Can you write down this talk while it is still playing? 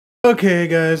Okay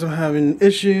guys, I'm having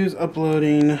issues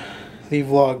uploading the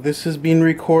vlog. This is being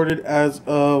recorded as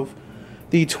of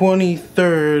the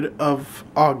 23rd of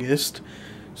August.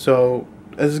 So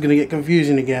this is going to get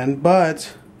confusing again,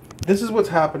 but this is what's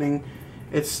happening.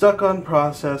 It's stuck on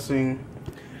processing.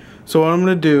 So what I'm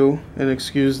going to do, and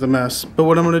excuse the mess, but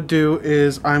what I'm going to do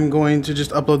is I'm going to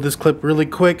just upload this clip really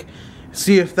quick,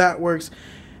 see if that works.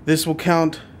 This will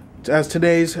count as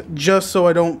today's just so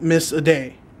I don't miss a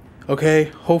day. Okay,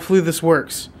 hopefully this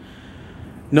works.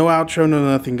 No outro, no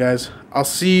nothing, guys. I'll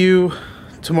see you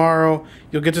tomorrow.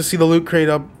 You'll get to see the loot crate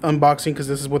unboxing because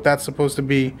this is what that's supposed to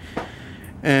be.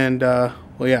 And,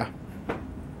 well, yeah.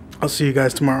 I'll see you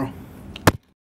guys tomorrow.